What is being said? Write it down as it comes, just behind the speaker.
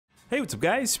Hey, what's up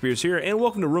guys, Spears here, and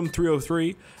welcome to Room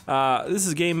 303. This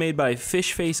is a game made by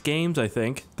Fish Face Games, I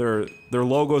think. Their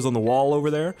logo's on the wall over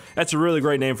there. That's a really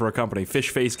great name for a company,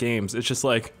 Fish Face Games. It's just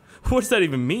like, what does that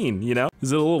even mean, you know?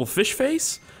 Is it a little fish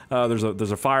face?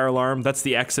 There's a fire alarm. That's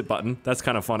the exit button. That's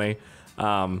kind of funny.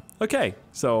 Okay,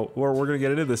 so we're gonna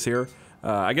get into this here.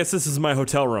 I guess this is my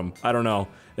hotel room. I don't know.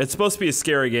 It's supposed to be a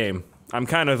scary game. I'm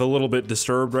kind of a little bit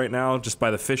disturbed right now just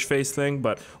by the fish face thing,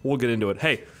 but we'll get into it.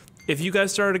 Hey, if you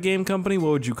guys started a game company,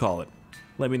 what would you call it?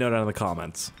 Let me know down in the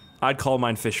comments. I'd call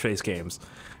mine Fish Face Games.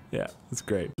 Yeah, that's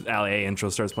great. Ali A intro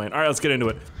starts playing. Alright, let's get into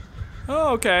it.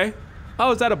 Oh, okay.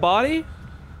 Oh, is that a body?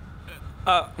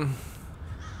 Oh,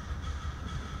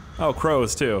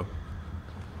 crows too.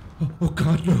 Oh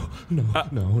God, no,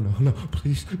 no,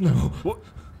 please, no. What?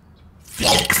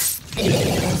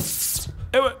 Is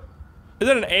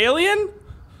that an alien?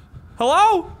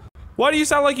 Hello? Why do you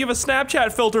sound like you have a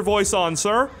Snapchat filter voice on,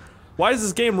 sir? Why does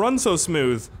this game run so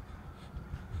smooth?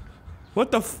 What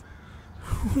the f-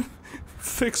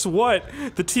 Fix what?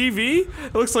 The TV?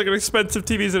 It looks like an expensive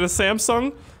TV. Is it a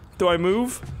Samsung? Do I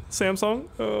move? Samsung?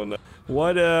 Oh no.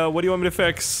 What do you want me to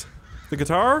fix? The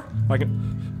guitar? I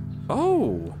can-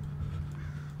 Oh.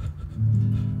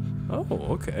 Oh,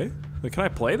 okay. Can I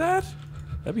play that?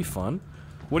 That'd be fun.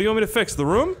 What do you want me to fix? The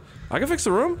room? I can fix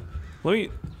the room? Let me-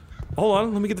 Hold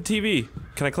on, let me get the TV.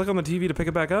 Can I click on the TV to pick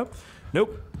it back up?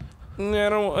 Nope. I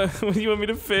don't- What do you want me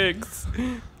to fix?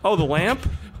 Oh, the lamp?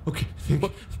 Okay,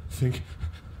 think.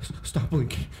 Stop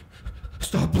blinking.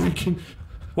 Stop blinking.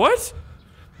 What?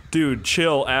 Dude,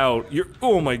 chill out. You're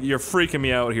freaking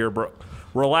me out here, bro.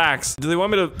 Relax. Do they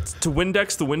want me to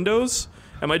Windex the windows?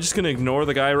 Am I just gonna ignore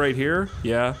the guy right here?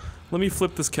 Yeah. Let me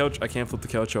flip this couch. I can't flip the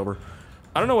couch over.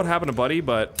 I don't know what happened to Buddy,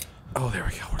 but... Oh, there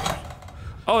we go. We're good.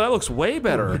 Oh, that looks way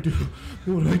better.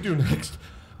 What do I do next?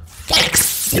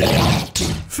 Fix it!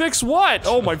 Fix what?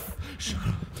 Oh my... Shut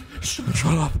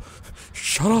up.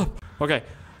 Shut up. Okay.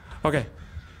 Okay.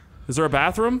 Is there a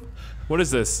bathroom? What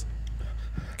is this?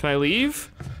 Can I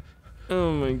leave?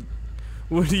 Oh my...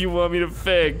 What do you want me to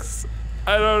fix?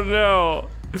 I don't know.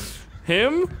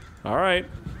 Him? Alright.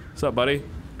 What's up, buddy?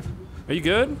 Are you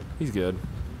good? He's good.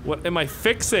 What am I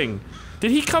fixing?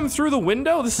 Did he come through the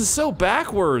window? This is so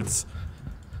backwards.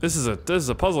 This is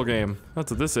a puzzle game.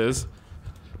 That's what this is.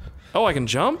 Oh, I can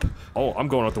jump? Oh, I'm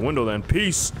going out the window then.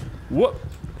 Peace. What?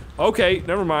 Okay,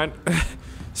 never mind.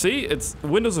 See,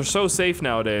 windows are so safe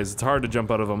nowadays. It's hard to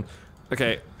jump out of them.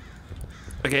 Okay.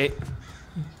 Okay.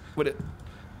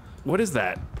 What is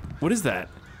that? What is that?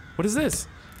 What is this?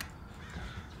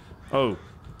 Oh, do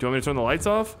you want me to turn the lights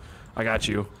off? I got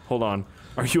you. Hold on.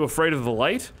 Are you afraid of the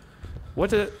light? What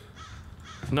the?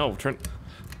 No, turn.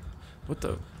 What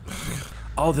the?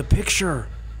 Oh, the picture.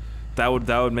 That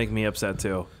would make me upset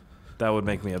too. That would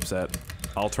make me upset.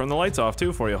 I'll turn the lights off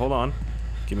too for you. Hold on.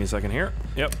 Give me a second here.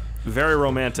 Yep. Very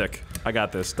romantic. I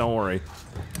got this. Don't worry.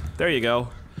 There you go.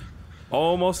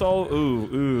 Almost all.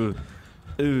 Ooh.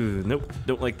 Nope.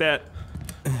 Don't like that.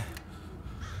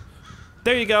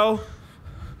 There you go.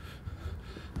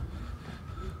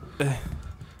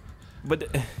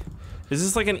 But is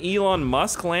this like an Elon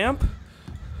Musk lamp?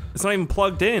 It's not even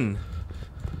plugged in.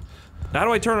 How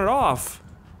do I turn it off?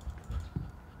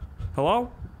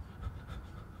 Hello?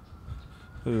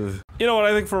 Ugh. You know what?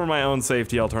 I think for my own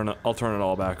safety, I'll turn it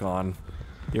all back on.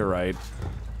 You're right.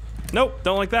 Nope,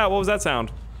 don't like that. What was that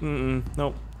sound?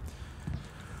 Nope.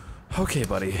 Okay,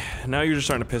 buddy. Now you're just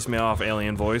starting to piss me off,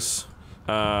 alien voice.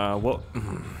 What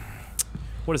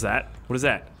is that? What is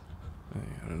that?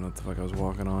 I don't know what the fuck I was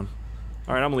walking on.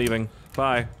 Alright, I'm leaving.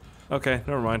 Bye. Okay,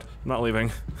 never mind. I'm not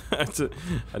leaving. I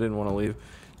didn't want to leave.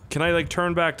 Can I, like,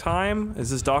 turn back time? Is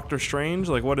this Doctor Strange?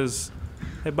 Like, what is...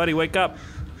 Hey, buddy, wake up.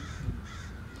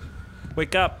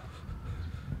 Wake up.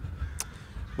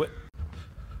 What?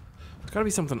 There's gotta be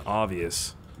something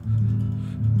obvious.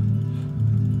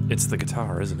 It's the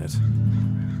guitar, isn't it?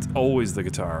 It's always the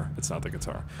guitar. It's not the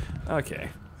guitar. Okay,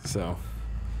 so...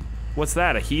 What's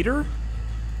that, a heater?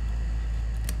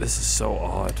 This is so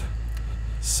odd.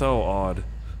 So odd.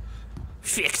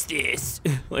 Fix this!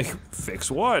 Like, fix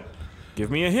what? Give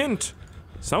me a hint.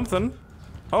 Something.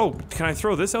 Oh, can I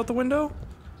throw this out the window?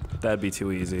 That'd be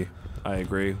too easy. I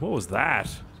agree. What was that?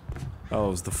 Oh,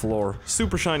 it was the floor.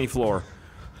 Super shiny floor.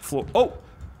 Oh!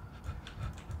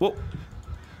 Whoa.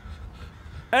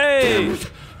 Hey!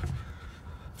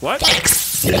 What?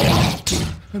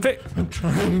 I'm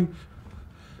trying.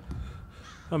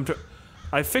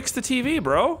 I fixed the TV,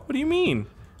 bro. What do you mean?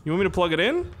 You want me to plug it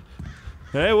in?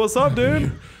 Hey, what's up,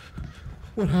 dude?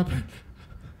 What happened?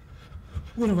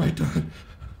 What have I done?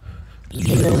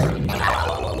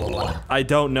 I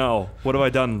don't know. What have I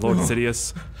done, Lord No.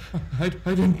 Sidious? I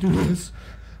didn't do this.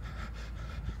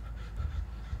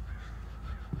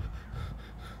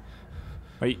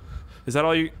 Wait, is that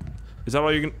all you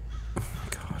can? Oh my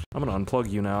God, I'm gonna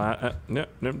unplug you now. No,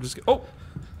 just oh,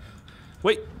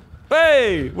 wait,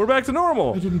 hey, we're back to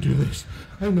normal. I didn't do this.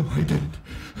 I know I didn't.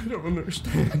 I don't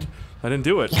understand. I didn't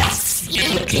do it. Yes,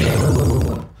 you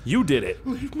do. You did it.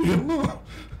 Leave me alone.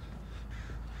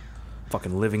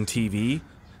 Fucking living TV.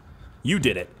 You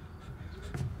did it.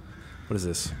 What is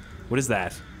this? What is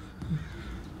that?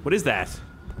 What is that?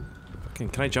 Fucking,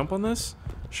 can I jump on this?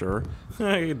 Sure.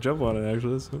 I can jump on it,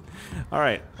 actually.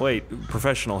 Alright, wait.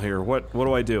 Professional here. What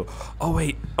do I do? Oh,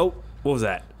 wait. Oh, what was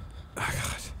that? Oh,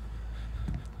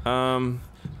 God.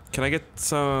 Can I get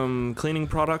some cleaning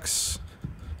products?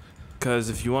 Because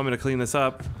if you want me to clean this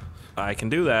up, I can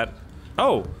do that.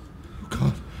 Oh! Oh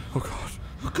God. Oh, God.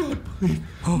 Oh God, please.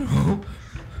 Oh no.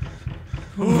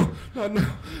 Oh, not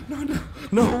now. Not now.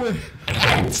 No. way.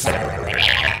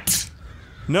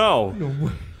 No! No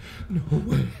way. No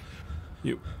way.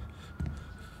 You...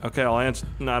 Okay, I'll answer...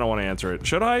 No, I don't want to answer it.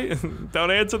 Should I?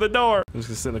 Don't answer the door! I'm just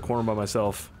gonna sit in the corner by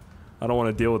myself. I don't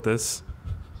want to deal with this.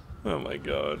 Oh my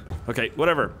God. Okay,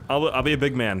 whatever. I'll be a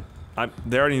big man.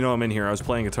 They already know I'm in here. I was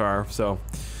playing guitar, so...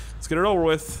 Let's get it over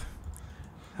with.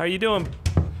 How you doing?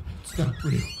 It's not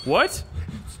real. What?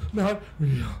 It's not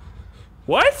real.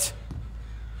 What?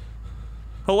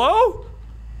 Hello?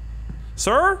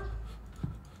 Sir?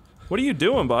 What are you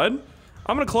doing, bud?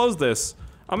 I'm gonna close this.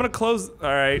 I'm gonna close...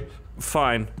 Alright,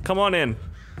 fine. Come on in.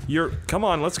 Come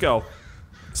on, let's go.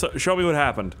 So, show me what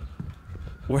happened.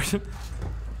 Where...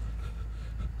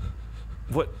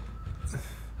 What?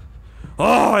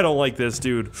 Oh, I don't like this,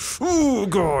 dude. Oh,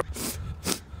 God.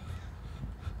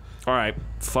 Alright,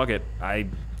 fuck it.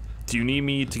 Do you need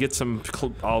me to get some...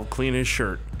 I'll clean his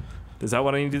shirt. Is that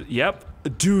what I need to... Yep.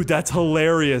 Dude, that's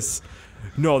hilarious.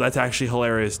 No, that's actually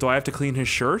hilarious. Do I have to clean his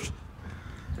shirt?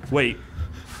 Wait.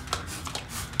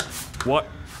 What?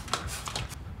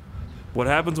 What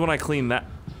happens when I clean that?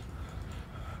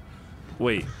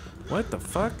 Wait. What the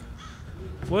fuck?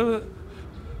 Where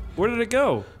did it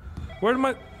go? Where did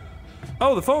my...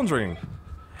 Oh, the phone's ringing.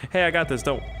 Hey, I got this.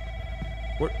 Don't...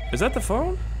 Is that the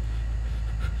phone?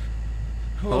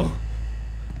 Hello.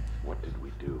 What did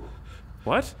we do?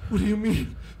 What? What do you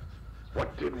mean?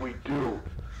 What did we do?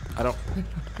 I don't...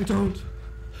 I don't.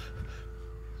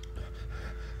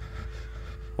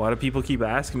 Why do people keep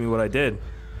asking me what I did?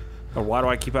 Or why do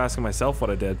I keep asking myself what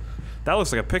I did? That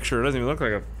looks like a picture. It doesn't even look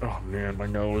like a... Oh, man, my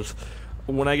nose.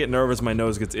 When I get nervous, my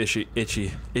nose gets itchy. Itchy?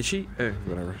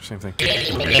 Whatever. Same thing.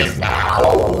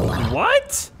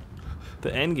 What?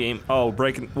 The end game. Oh,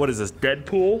 breaking... What is this?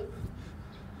 Deadpool?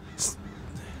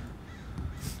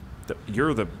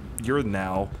 You're the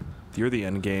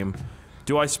end game.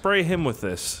 Do I spray him with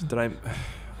this? Did I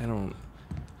don't...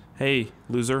 Hey,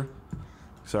 loser.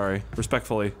 Sorry.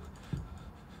 Respectfully.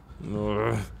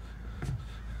 Ugh.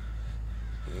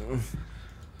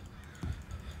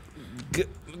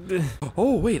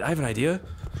 Oh, wait, I have an idea.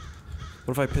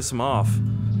 What if I piss him off?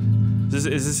 Is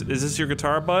this your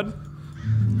guitar, bud?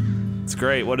 It's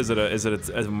great. What is it? Is it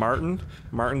a Martin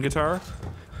guitar?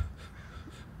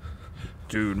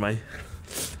 Dude, this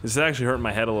is actually hurting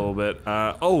my head a little bit.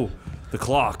 Oh, the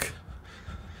clock.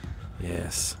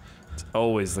 Yes. It's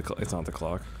always the clock. It's not the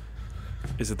clock.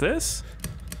 Is it this?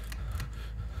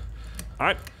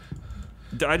 I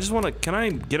just want to... Can I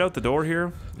get out the door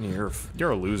here?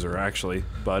 You're a loser, actually,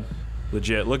 bud.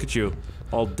 Legit. Look at you.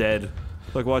 All dead.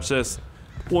 Look, watch this.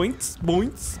 Boinks,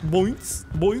 boinks, boinks,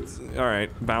 boinks.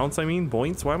 Alright. Bounce, I mean.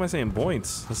 Boinks? Why am I saying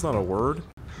boinks? That's not a word.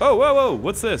 Oh, whoa, whoa.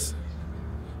 What's this?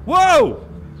 Whoa!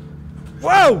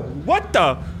 Whoa! What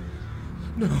the?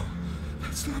 No.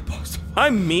 That's not possible.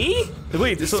 I'm me?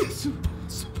 Wait, so... It's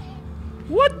impossible.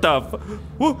 What the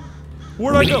fu-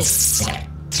 Where'd I go? Reset.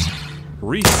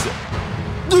 Reset.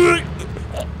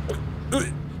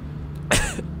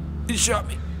 He shot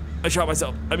me. I shot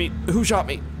myself. I mean, who shot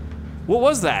me? What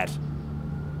was that?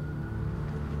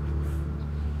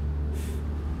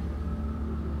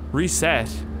 Reset.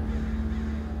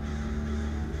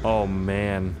 Oh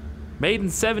man. Made in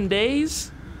 7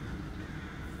 days?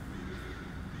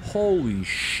 Holy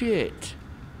shit.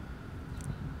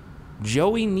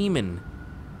 Joey Neiman.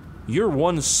 You're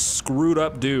one screwed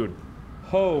up dude.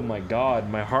 Oh my god,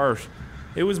 my heart.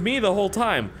 It was me the whole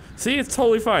time. See, it's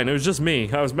totally fine. It was just me.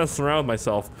 I was messing around with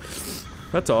myself.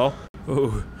 That's all.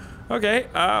 Ooh. Okay,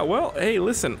 well, hey,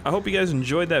 listen. I hope you guys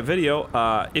enjoyed that video.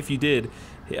 If you did,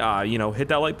 you know, hit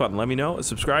that like button. Let me know.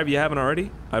 Subscribe if you haven't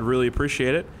already. I'd really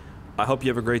appreciate it. I hope you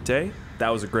have a great day. That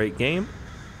was a great game.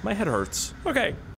 My head hurts. Okay.